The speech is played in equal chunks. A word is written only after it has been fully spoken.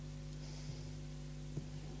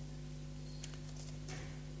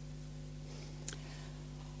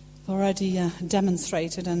already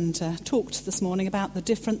demonstrated and talked this morning about the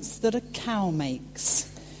difference that a cow makes,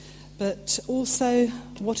 but also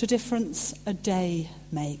what a difference a day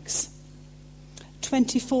makes.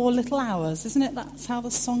 24 little hours, isn't it? That's how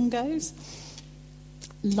the song goes.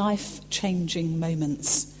 Life-changing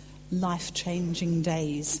moments, life-changing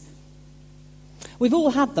days. We've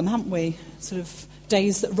all had them, haven't we? Sort of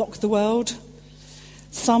days that rock the world.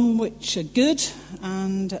 Some which are good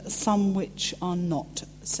and some which are not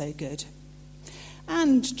so good.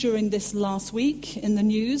 And during this last week in the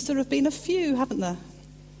news, there have been a few, haven't there?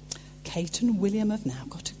 Kate and William have now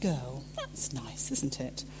got a girl. That's nice, isn't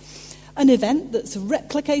it? An event that's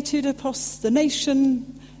replicated across the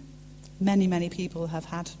nation. Many, many people have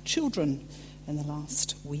had children in the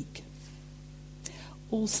last week.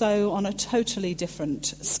 Also, on a totally different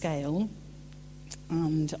scale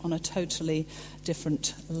and on a totally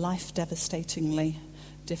different, life-devastatingly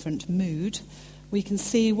different mood, we can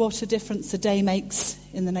see what a difference a day makes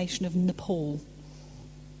in the nation of Nepal.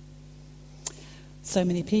 So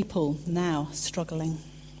many people now struggling.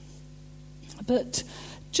 But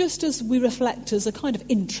just as we reflect as a kind of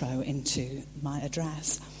intro into my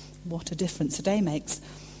address, what a difference a day makes,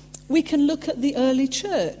 we can look at the early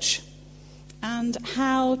church and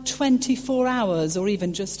how 24 hours or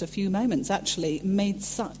even just a few moments actually made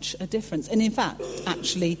such a difference. And in fact,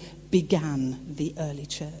 actually began the early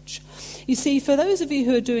church. You see, for those of you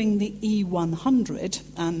who are doing the E100,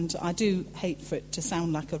 and I do hate for it to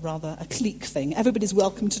sound like a clique thing, everybody's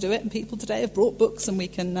welcome to do it, and people today have brought books and we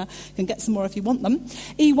can get some more if you want them.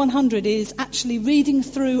 E100 is actually reading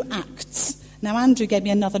through Acts. Now, Andrew gave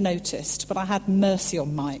me another notice, but I had mercy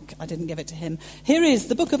on Mike. I didn't give it to him. Here is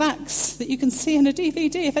the book of Acts that you can see in a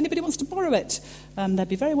DVD. If anybody wants to borrow it, they'd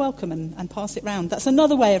be very welcome and pass it round. That's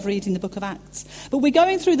another way of reading the book of Acts. But we're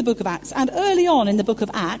going through the book of Acts, and early on in the book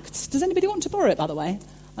of Acts, does anybody want to borrow it, by the way?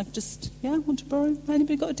 Want to borrow?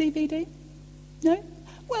 Anybody got a DVD? No?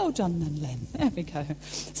 Well done then, Lynn. There we go.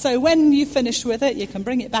 So when you finish with it, you can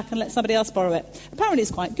bring it back and let somebody else borrow it. Apparently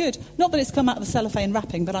it's quite good. Not that it's come out of the cellophane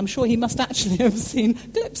wrapping, but I'm sure he must actually have seen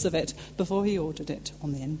clips of it before he ordered it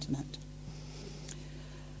on the internet.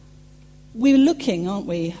 We're looking, aren't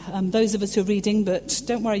we, those of us who are reading, but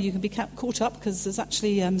don't worry, you can be caught up because there's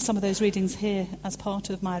actually some of those readings here as part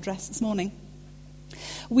of my address this morning.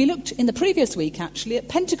 We looked in the previous week, actually, at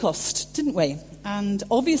Pentecost, didn't we? And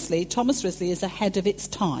obviously, Thomas Risley is ahead of its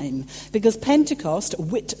time, because Pentecost,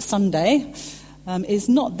 Whit Sunday, is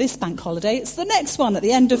not this bank holiday. It's the next one at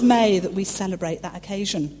the end of May that we celebrate that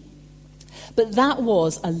occasion. But that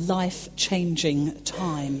was a life-changing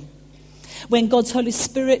time, when God's Holy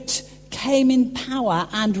Spirit came in power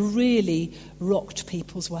and really rocked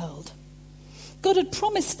people's world. God had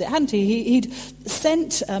promised it, hadn't he? He'd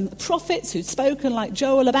sent prophets who'd spoken like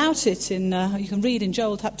Joel about it. You can read in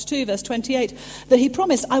Joel chapter 2, verse 28, that he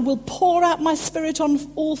promised, I will pour out my spirit on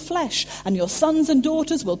all flesh, and your sons and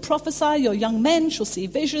daughters will prophesy, your young men shall see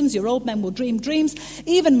visions, your old men will dream dreams,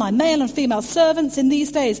 even my male and female servants in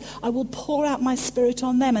these days, I will pour out my spirit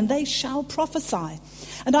on them, and they shall prophesy.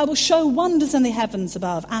 And I will show wonders in the heavens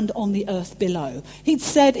above and on the earth below. He'd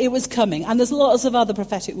said it was coming. And there's lots of other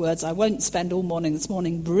prophetic words. I won't spend all morning this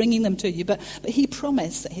morning bringing them to you. But he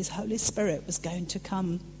promised that his Holy Spirit was going to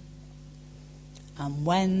come. And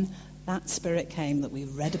when that Spirit came that we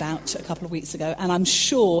read about a couple of weeks ago, and I'm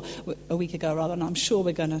sure, a week ago rather, and I'm sure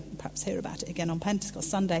we're going to perhaps hear about it again on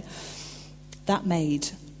Pentecost Sunday, that made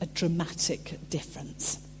a dramatic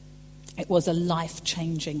difference. It was a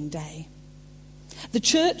life-changing day. The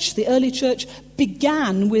church, the early church,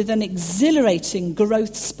 began with an exhilarating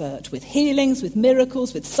growth spurt, with healings, with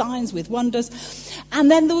miracles, with signs, with wonders.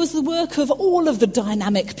 And then there was the work of all of the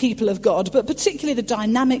dynamic people of God, but particularly the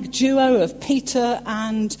dynamic duo of Peter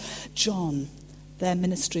and John. Their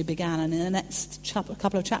ministry began, and in the next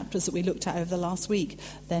couple of chapters that we looked at over the last week,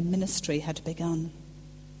 their ministry had begun.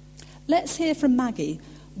 Let's hear from Maggie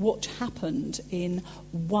what happened in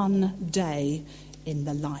one day in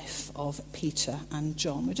the life of Peter and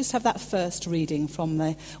John. We'll just have that first reading from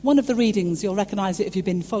one of the readings. You'll recognise it if you've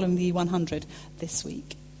been following the E100 this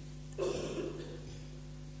week. The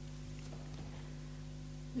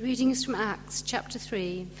reading is from Acts chapter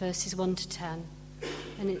 3, verses 1 to 10,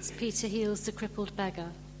 and it's Peter heals the crippled beggar.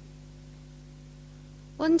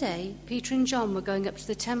 One day, Peter and John were going up to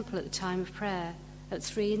the temple at the time of prayer at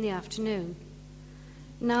 3 p.m.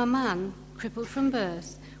 Now a man, crippled from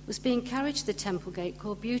birth, was being carried to the temple gate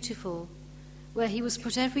called Beautiful, where he was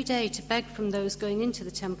put every day to beg from those going into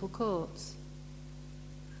the temple courts.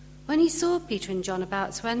 When he saw Peter and John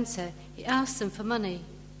about to enter, he asked them for money.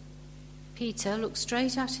 Peter looked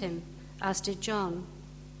straight at him, as did John.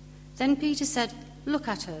 Then Peter said, "Look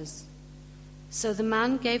at us." So the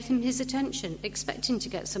man gave them his attention, expecting to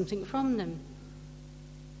get something from them.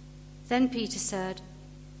 Then Peter said,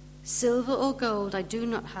 "Silver or gold I do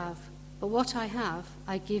not have, but what I have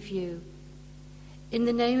I give you. In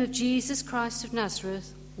the name of Jesus Christ of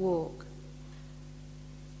Nazareth, walk."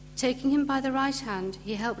 Taking him by the right hand,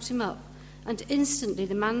 he helped him up, and instantly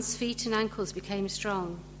the man's feet and ankles became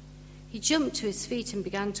strong. He jumped to his feet and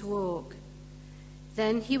began to walk.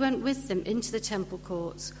 Then he went with them into the temple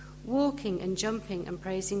courts, walking and jumping and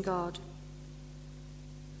praising God.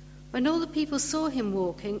 When all the people saw him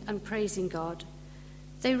walking and praising God,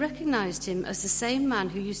 they recognized him as the same man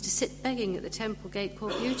who used to sit begging at the temple gate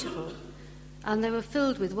called Beautiful, and they were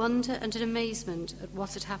filled with wonder and an amazement at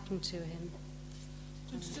what had happened to him.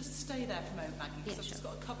 Just stay there for a moment, Maggie, because I've just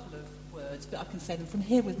got a couple of words, but I can say them from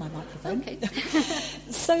here with my microphone. Okay.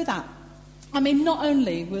 So that, not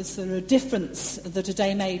only was there a difference that a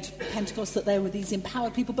day made Pentecost, that there were these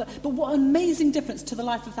empowered people, but what an amazing difference to the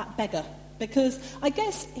life of that beggar. Because I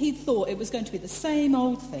guess he thought it was going to be the same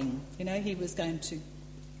old thing.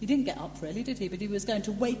 He didn't get up really, did he? But he was going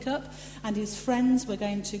to wake up and his friends were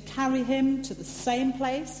going to carry him to the same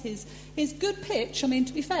place. His good pitch, to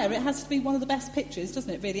be fair, it has to be one of the best pitches,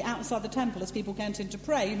 doesn't it, really, outside the temple as people went in to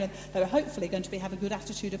pray. They were hopefully going to have a good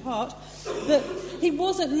attitude of heart. But he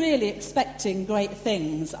wasn't really expecting great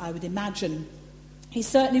things, I would imagine. He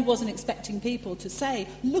certainly wasn't expecting people to say,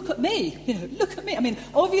 "Look at me, look at me."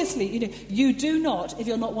 Obviously, you do not, if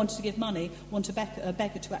you're not wanting to give money, want a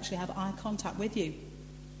beggar to actually have eye contact with you.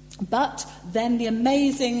 But then the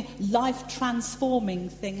amazing, life-transforming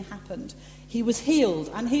thing happened. He was healed,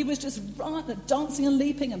 and he was just dancing and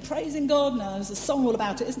leaping and praising God. Now, there's a song all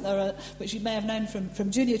about it, isn't there, which you may have known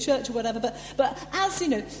from junior church or whatever. But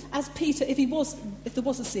as Peter, if there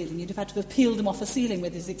was a ceiling, you'd have had to have peeled him off a ceiling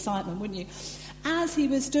with his excitement, wouldn't you? As he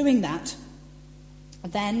was doing that,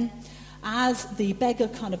 then, as the beggar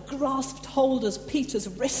kind of grasped hold of Peter's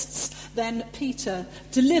wrists, then Peter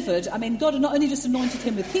delivered. God had not only just anointed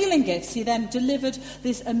him with healing gifts, he then delivered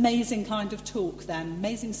this amazing kind of talk then,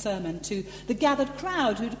 amazing sermon to the gathered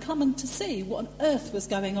crowd who'd come in to see what on earth was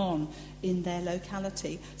going on in their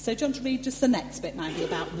locality. So do you want to read just the next bit, Maggie,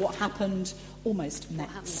 about what happened almost next? What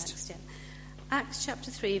happened next, yeah. Acts chapter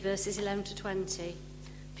 3, verses 11 to 20.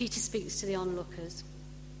 Peter speaks to the onlookers.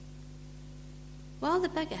 While the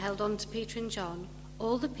beggar held on to Peter and John,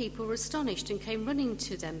 all the people were astonished and came running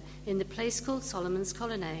to them in the place called Solomon's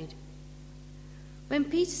Colonnade. When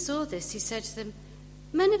Peter saw this, he said to them,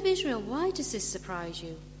 "Men of Israel, why does this surprise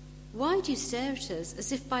you? Why do you stare at us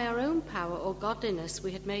as if by our own power or godliness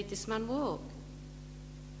we had made this man walk?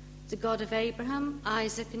 The God of Abraham,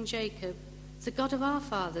 Isaac, and Jacob, the God of our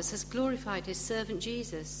fathers, has glorified his servant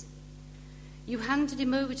Jesus. You handed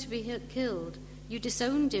him over to be killed. You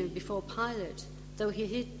disowned him before Pilate, though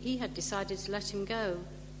he had decided to let him go.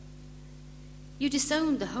 You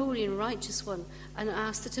disowned the holy and righteous one and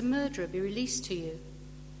asked that a murderer be released to you.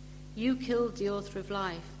 You killed the author of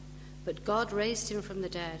life, but God raised him from the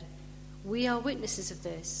dead. We are witnesses of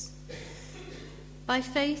this. By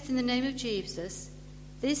faith in the name of Jesus,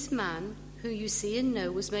 this man, who you see and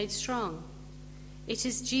know, was made strong. It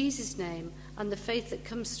is Jesus' name and the faith that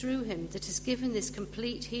comes through him that has given this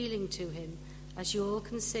complete healing to him, as you all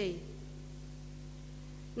can see.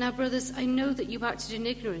 Now, brothers, I know that you acted in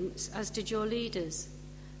ignorance, as did your leaders,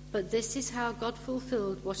 but this is how God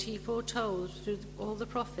fulfilled what he foretold through all the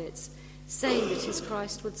prophets, saying that his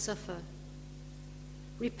Christ would suffer.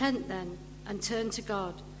 Repent then and turn to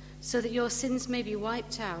God, so that your sins may be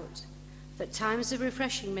wiped out, that times of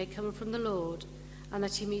refreshing may come from the Lord, and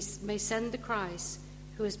that he may send the Christ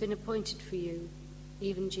who has been appointed for you,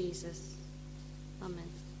 even Jesus. Amen.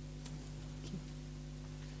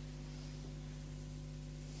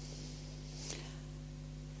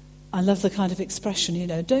 I love the kind of expression,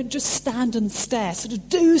 don't just stand and stare, sort of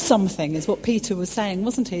do something, is what Peter was saying,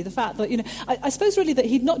 wasn't he? The fact that, I suppose really that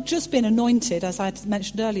he'd not just been anointed, as I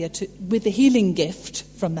mentioned earlier, with the healing gift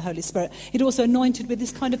from the Holy Spirit, he'd also anointed with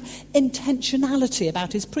this kind of intentionality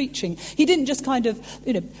about his preaching. He didn't just kind of,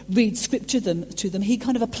 read scripture to them, he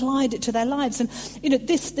kind of applied it to their lives. And,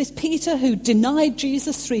 this Peter who denied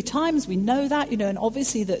Jesus 3 times, we know that, and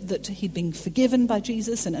obviously that he'd been forgiven by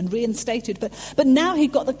Jesus and reinstated, but now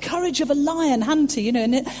he'd got the courage of a lion, hadn't he?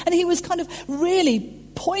 And he was kind of really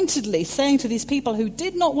pointedly saying to these people who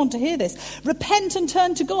did not want to hear this, repent and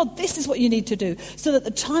turn to God. This is what you need to do, so that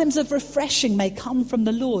the times of refreshing may come from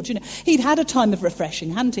the Lord. He'd had a time of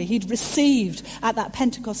refreshing, hadn't he? He'd received at that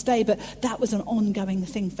Pentecost day, but that was an ongoing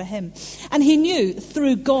thing for him. And he knew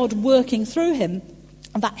through God working through him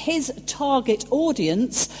that his target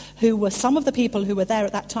audience, who were some of the people who were there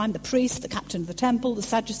at that time, the priests, the captain of the temple, the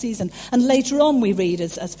Sadducees, and later on we read,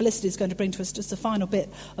 as Felicity is going to bring to us just a final bit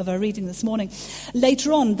of our reading this morning,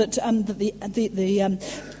 later on that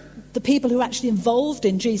the people who were actually involved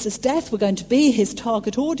in Jesus' death were going to be his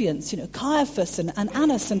target audience, Caiaphas and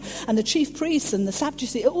Annas and the chief priests and the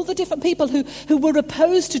Sadducees, all the different people who were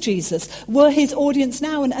opposed to Jesus were his audience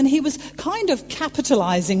now. And he was kind of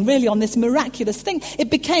capitalizing really on this miraculous thing. It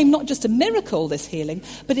became not just a miracle, this healing,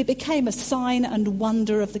 but it became a sign and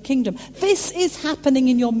wonder of the kingdom. This is happening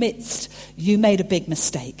in your midst. You made a big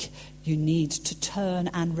mistake. You need to turn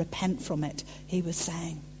and repent from it, he was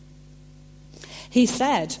saying. He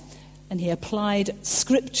said, and he applied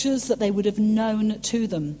scriptures that they would have known to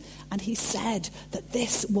them. And he said that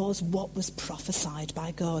this was what was prophesied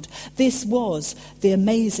by God. This was the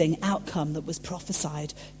amazing outcome that was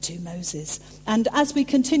prophesied to Moses. And as we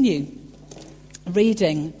continue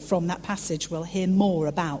reading from that passage, we'll hear more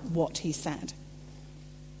about what he said.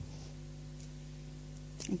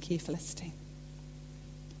 Thank you, Felicity.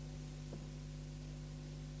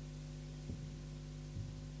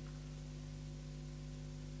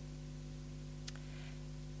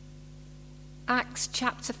 Acts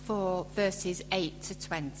chapter 4, verses 8 to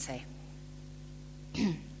 20.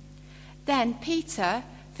 Then Peter,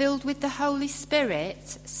 filled with the Holy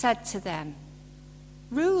Spirit, said to them,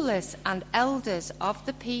 "Rulers and elders of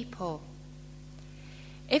the people,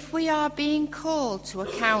 if we are being called to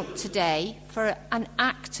account today for an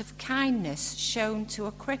act of kindness shown to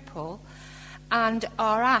a cripple and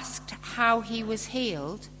are asked how he was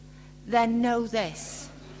healed, then know this.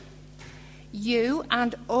 You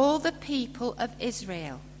and all the people of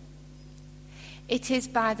Israel. It is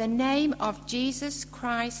by the name of Jesus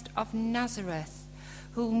Christ of Nazareth,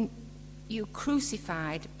 whom you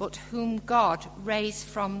crucified, but whom God raised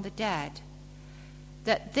from the dead,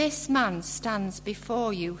 that this man stands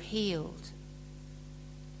before you healed.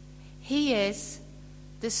 He is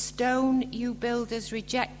the stone you builders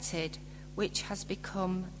rejected, which has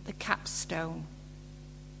become the capstone.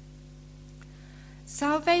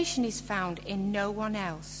 Salvation is found in no one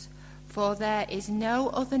else, for there is no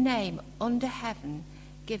other name under heaven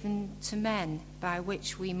given to men by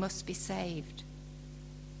which we must be saved."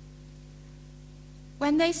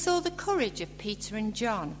 When they saw the courage of Peter and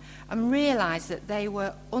John and realized that they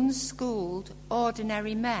were unschooled,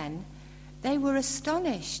 ordinary men, they were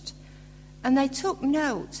astonished, and they took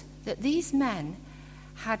note that these men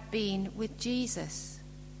had been with Jesus.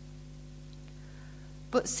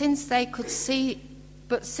 But since they could see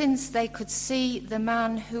the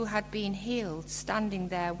man who had been healed standing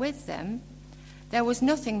there with them, there was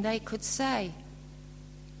nothing they could say.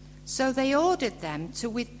 So they ordered them to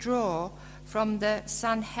withdraw from the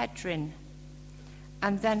Sanhedrin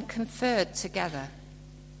and then conferred together.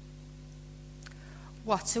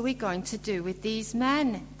 "What are we going to do with these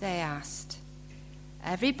men?" they asked.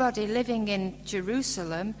 "Everybody living in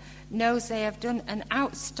Jerusalem knows they have done an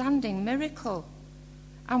outstanding miracle,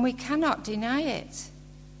 and we cannot deny it.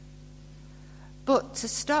 But to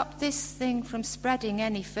stop this thing from spreading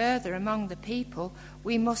any further among the people,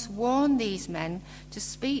 we must warn these men to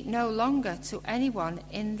speak no longer to anyone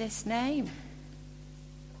in this name."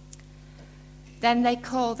 Then they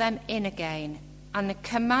called them in again and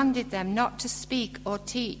commanded them not to speak or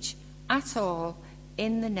teach at all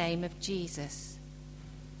in the name of Jesus.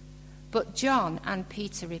 But John and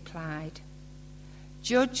Peter replied,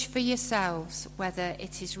 "Judge for yourselves whether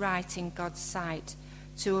it is right in God's sight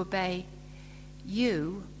to obey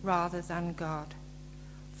you rather than God,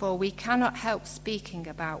 for we cannot help speaking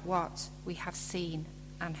about what we have seen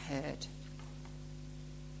and heard."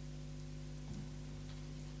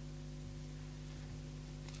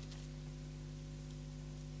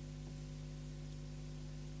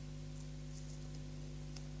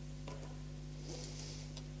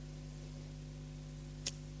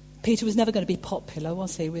 Peter was never going to be popular,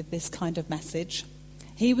 was he, with this kind of message?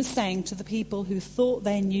 He was saying to the people who thought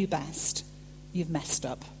they knew best, "You've messed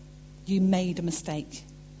up. You made a mistake.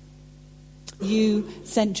 You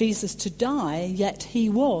sent Jesus to die, yet he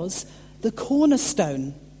was the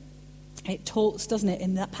cornerstone." It talks, doesn't it,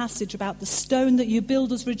 in that passage about the stone that you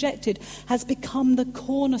builders rejected has become the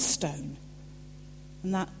cornerstone.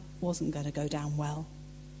 And that wasn't going to go down well.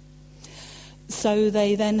 So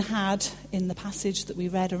they then had, in the passage that we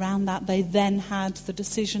read around that, they then had the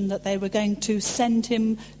decision that they were going to send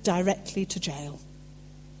him directly to jail.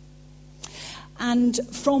 And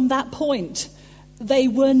from that point, they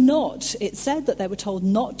were not, it said that they were told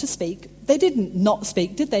not to speak. They didn't not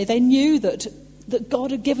speak, did they? They knew that that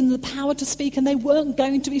God had given them the power to speak and they weren't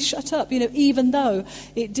going to be shut up, even though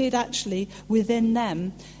it did actually within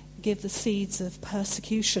them give the seeds of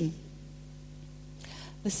persecution.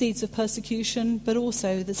 The seeds of persecution, but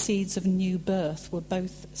also the seeds of new birth were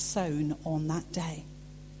both sown on that day.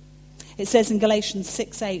 It says in Galatians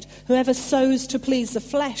 6:8, whoever sows to please the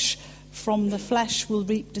flesh, from the flesh will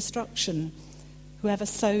reap destruction. Whoever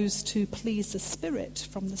sows to please the Spirit,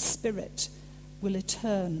 from the Spirit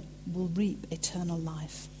will reap eternal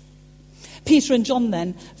life. Peter and John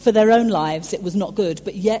then, for their own lives, it was not good.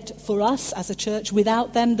 But yet, for us as a church,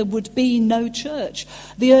 without them, there would be no church.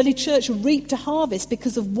 The early church reaped a harvest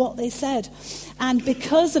because of what they said. And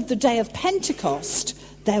because of the day of Pentecost,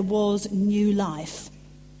 there was new life.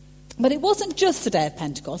 But it wasn't just the day of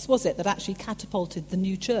Pentecost, was it, that actually catapulted the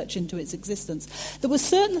new church into its existence. There were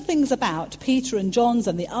certain things about Peter and John's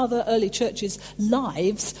and the other early churches'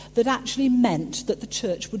 lives that actually meant that the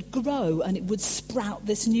church would grow and it would sprout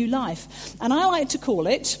this new life. And I like to call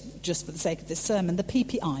it, just for the sake of this sermon, the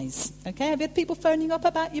PPIs. Okay, have you had people phoning up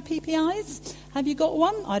about your PPIs? Have you got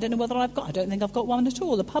one? I don't know whether I don't think I've got one at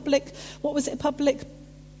all. Public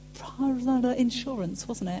insurance,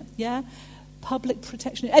 wasn't it? Yeah? Public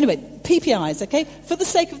protection. Anyway, PPIs, okay? For the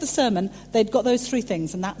sake of the sermon, they'd got those three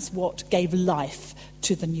things, and that's what gave life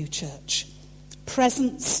to the new church.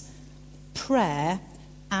 Presence, prayer,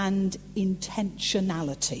 and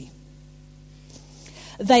intentionality.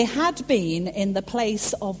 They had been in the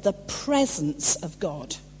place of the presence of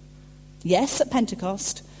God. Yes, at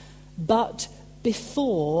Pentecost, but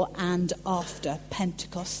before and after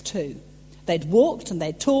Pentecost too. They'd walked and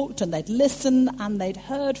they'd talked and they'd listened and they'd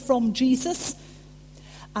heard from Jesus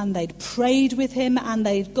and they'd prayed with him and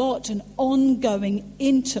they'd got an ongoing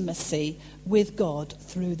intimacy with God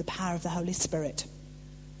through the power of the Holy Spirit.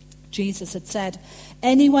 Jesus had said,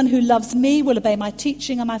 anyone who loves me will obey my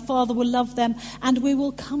teaching and my Father will love them and we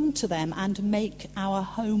will come to them and make our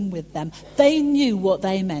home with them. They knew what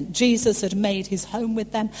they meant. Jesus had made his home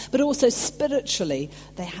with them, but also spiritually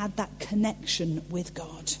they had that connection with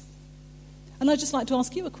God. And I'd just like to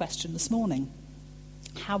ask you a question this morning.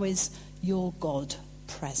 How is your God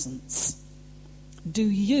presence? Do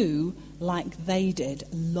you, like they did,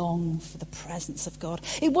 long for the presence of God?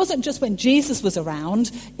 It wasn't just when Jesus was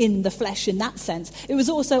around in the flesh in that sense. It was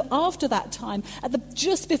also after that time,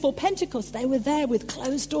 just before Pentecost, they were there with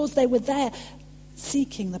closed doors. They were there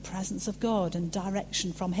seeking the presence of God and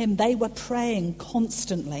direction from him. They were praying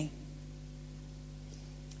constantly.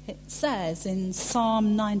 It says in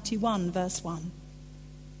Psalm 91, verse 1,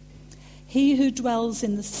 he who dwells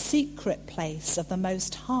in the secret place of the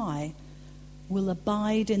Most High will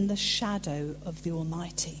abide in the shadow of the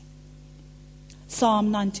Almighty.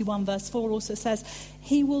 Psalm 91, verse 4 also says,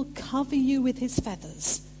 he will cover you with his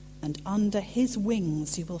feathers, and under his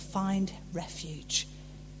wings you will find refuge.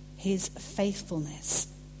 His faithfulness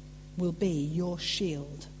will be your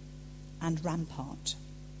shield and rampart.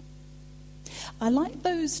 I like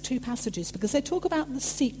those two passages because they talk about the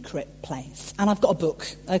secret place. And I've got a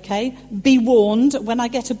book, okay? Be warned, when I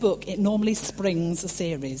get a book, it normally springs a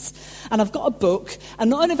series. And I've got a book, and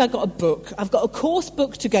not only have I got a book, I've got a course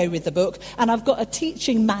book to go with the book, and I've got a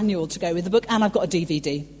teaching manual to go with the book, and I've got a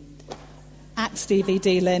DVD. Acts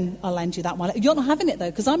DVD, Lynn, I'll lend you that one. You're not having it,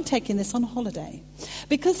 though, because I'm taking this on holiday.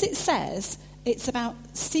 Because it says it's about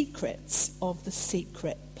secrets of the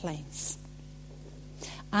secret place.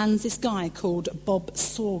 And this guy called Bob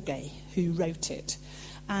Sorge who wrote it.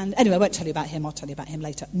 And anyway, I won't tell you about him. I'll tell you about him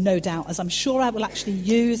later, no doubt, as I'm sure I will actually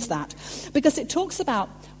use that. Because it talks about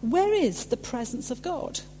where is the presence of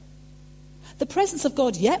God? The presence of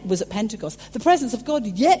God yet was at Pentecost. The presence of God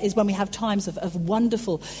yet is when we have times of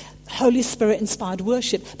wonderful Holy Spirit-inspired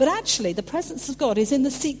worship. But actually, the presence of God is in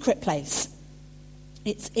the secret place.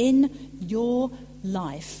 It's in your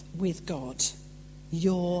life with God,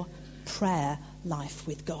 your prayer life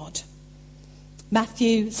with God.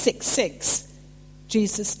 Matthew 6:6,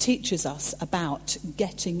 Jesus teaches us about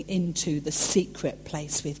getting into the secret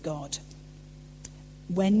place with God.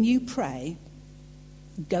 When you pray,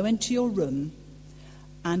 go into your room,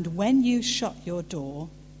 and when you shut your door,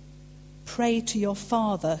 pray to your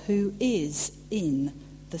Father who is in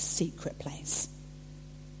the secret place.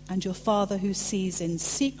 And your Father who sees in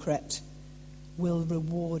secret will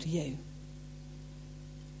reward you.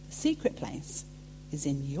 The secret place is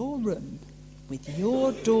in your room with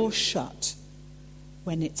your door shut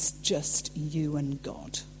when it's just you and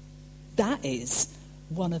God. That is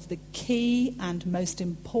one of the key and most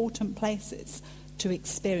important places to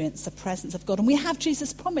experience the presence of God. And we have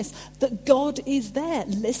Jesus' promise that God is there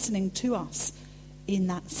listening to us in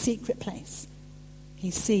that secret place.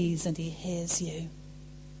 He sees and he hears you.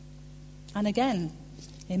 And again,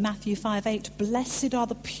 in Matthew 5:8, blessed are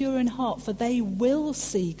the pure in heart, for they will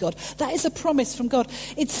see God. That is a promise from God.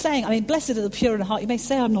 It's saying, blessed are the pure in heart. You may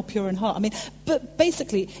say I'm not pure in heart. But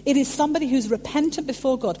basically, it is somebody who's repentant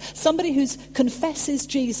before God, somebody who confesses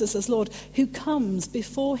Jesus as Lord, who comes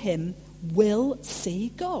before him will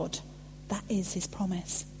see God. That is his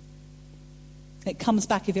promise. It comes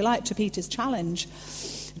back, if you like, to Peter's challenge.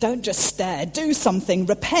 Don't just stare, do something,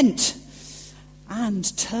 repent,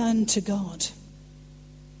 and turn to God.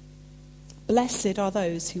 Blessed are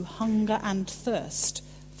those who hunger and thirst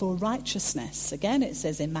for righteousness. Again, it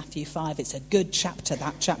says in Matthew 5, it's a good chapter,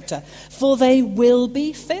 that chapter. For they will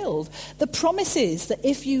be filled. The promise is that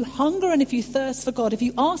if you hunger and if you thirst for God, if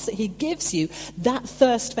you ask that he gives you that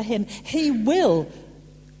thirst for him, he will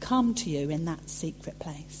come to you in that secret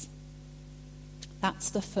place. That's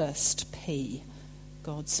the first P,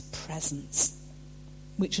 God's presence,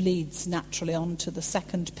 which leads naturally on to the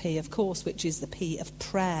second P, of course, which is the P of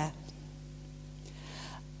prayer.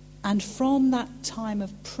 And from that time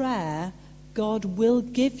of prayer, God will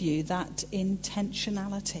give you that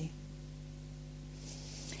intentionality.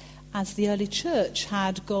 As the early church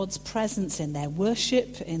had God's presence in their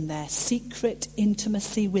worship, in their secret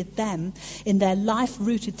intimacy with them, in their life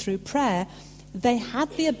rooted through prayer, they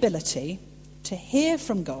had the ability to hear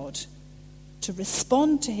from God, to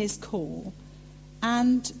respond to his call,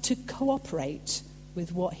 and to cooperate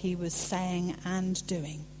with what he was saying and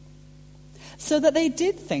doing. So that they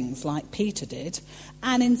did things like Peter did,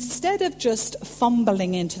 and instead of just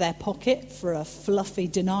fumbling into their pocket for a fluffy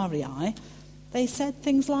denarii, they said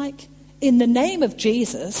things like, in the name of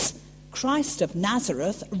Jesus, Christ of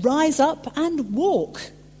Nazareth, rise up and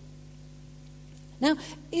walk. Now,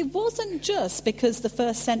 it wasn't just because the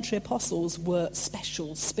first century apostles were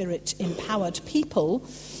special spirit-empowered people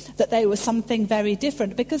that they were something very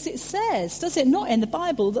different, because it says, does it not in the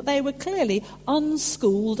Bible, that they were clearly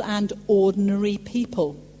unschooled and ordinary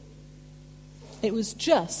people. It was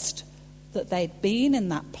just that they'd been in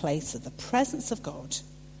that place of the presence of God.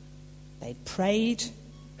 They'd prayed,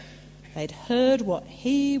 they'd heard what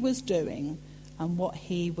he was doing and what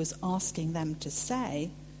he was asking them to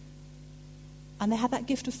say, and they had that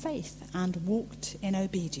gift of faith and walked in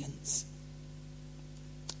obedience.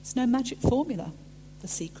 It's no magic formula, the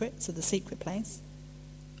secrets of the secret place.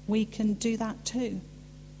 We can do that too.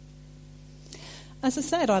 As I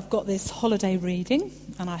said, I've got this holiday reading,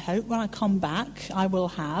 and I hope when I come back I will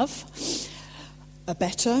have a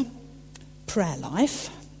better prayer life,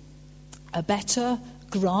 a better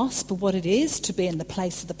grasp of what it is to be in the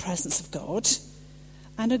place of the presence of God,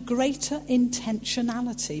 and a greater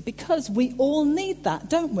intentionality, because we all need that,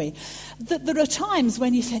 don't we? There are times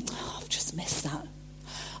when you think, I've just missed that.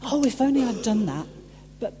 Oh, if only I'd done that.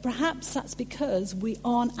 But perhaps that's because we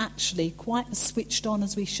aren't actually quite as switched on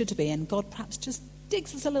as we should be, and God perhaps just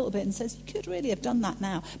digs us a little bit and says, you could really have done that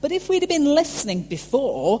now. But if we'd have been listening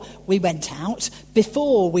before we went out,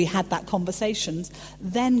 before we had that conversation,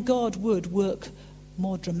 then God would work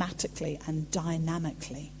more dramatically and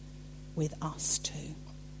dynamically with us too.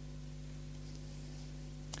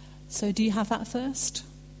 So do you have that thirst?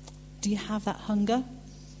 Do you have that hunger?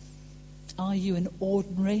 Are you an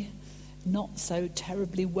ordinary, not so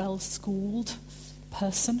terribly well-schooled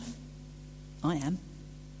person? I am.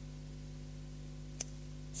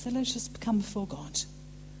 So let's just come before God.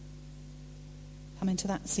 Come into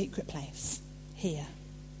that secret place here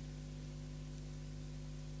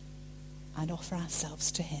and offer ourselves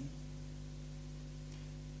to him.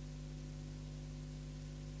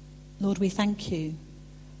 Lord, we thank you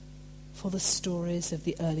for the stories of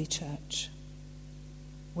the early church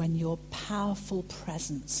when your powerful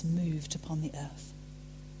presence moved upon the earth.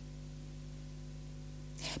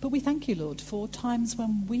 But we thank you, Lord, for times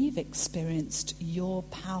when we've experienced your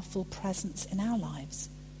powerful presence in our lives.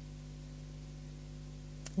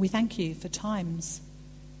 We thank you for times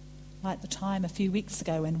like the time a few weeks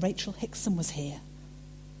ago when Rachel Hickson was here,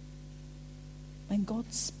 when God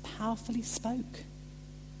powerfully spoke.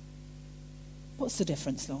 What's the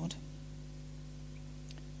difference, Lord?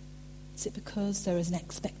 Is it because there is an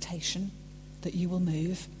expectation that you will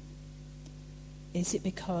move? Is it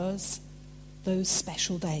because those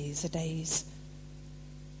special days are days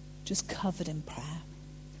just covered in prayer?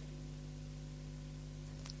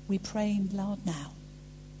 We pray, Lord, now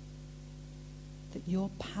that your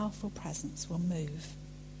powerful presence will move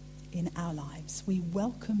in our lives. We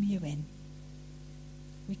welcome you in.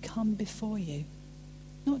 We come before you,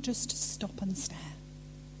 not just to stop and stare,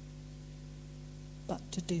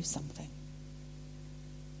 but to do something.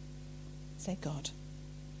 Say, God,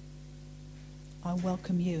 I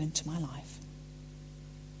welcome you into my life.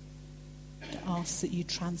 to ask that you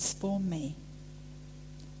transform me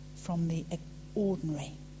from the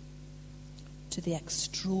ordinary to the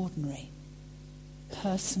extraordinary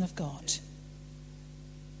person of God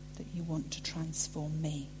that you want to transform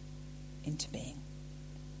me into being.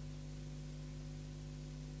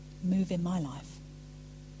 Move in my life.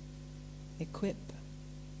 Equip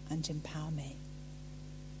and empower me.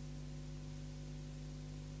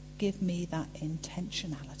 Give me that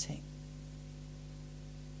intentionality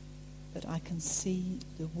that I can see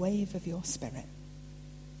the wave of your Spirit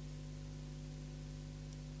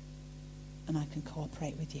and I can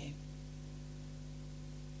cooperate with you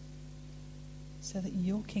so that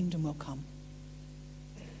your kingdom will come.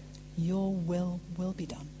 Your will be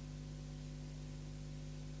done,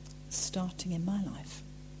 starting in my life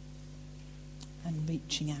and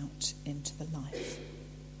reaching out into the life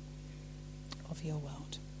of your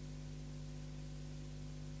world.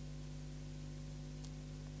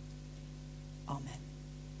 Amen.